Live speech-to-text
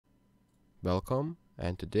Welcome,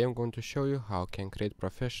 and today I'm going to show you how you can create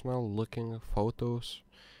professional looking photos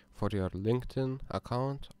for your LinkedIn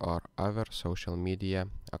account or other social media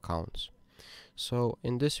accounts. So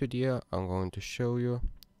in this video I'm going to show you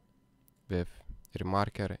with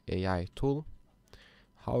Remarker AI tool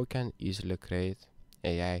how you can easily create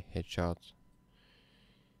AI headshot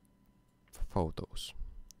photos.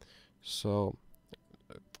 So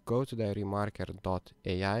go to the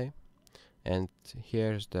remarker.ai and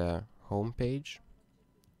here's the home page.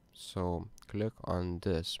 So click on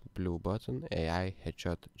this blue button, AI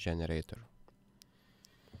headshot generator,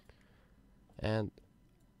 and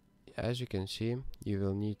as you can see you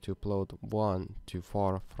will need to upload 1 to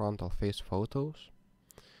 4 frontal face photos,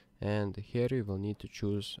 and here you will need to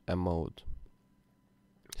choose a mode.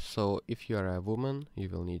 So if you are a woman, you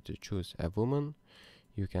will need to choose a woman.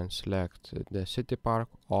 You can select the city park,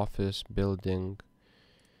 office, building,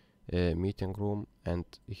 meeting room, and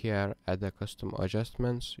here at the custom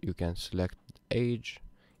adjustments you can select age,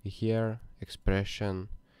 here expression,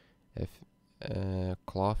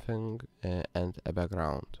 clothing, and a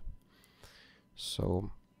background.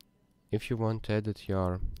 So if you want to edit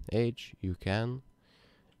your age, you can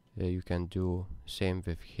do same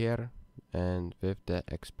with here and with the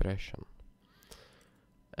expression.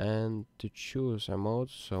 And to choose a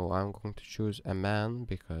mode, so I'm going to choose a man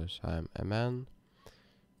because I'm a man,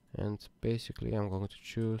 and basically I'm going to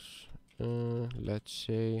choose let's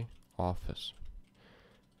say office.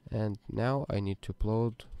 And now I need to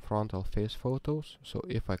upload frontal face photos. So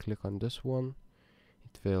if I click on this one,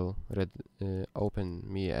 it will open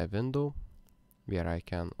me a window where I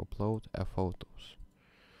can upload a photos.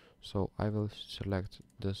 So I will select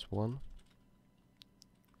this one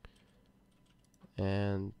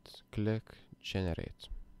and click generate.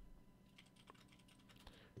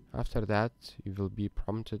 After that you will be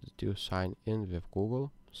prompted to sign in with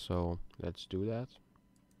Google, so let's do that.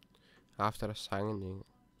 After signing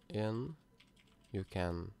in you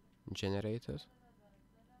can generate it,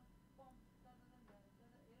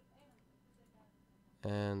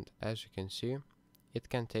 and as you can see it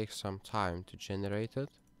can take some time to generate it,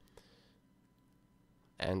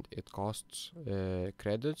 and it costs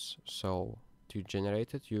credits. So to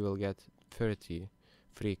generate it you will get 30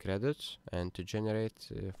 free credits, and to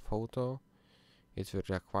generate a photo it will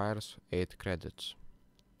requires 8 credits.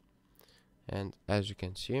 And as you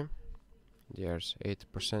can see there's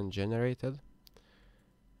 80% generated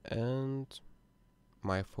and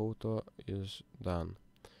my photo is done.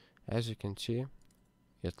 As you can see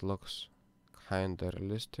it looks kinda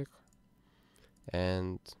realistic,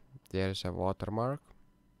 and there's a watermark,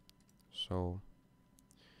 so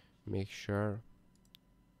make sure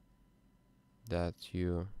that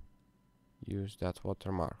you use that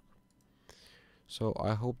watermark. So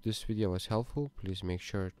I hope this video was helpful. Please make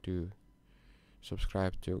sure to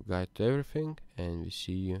subscribe to Guide to Everything, and we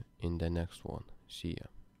see you in the next one. See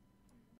ya.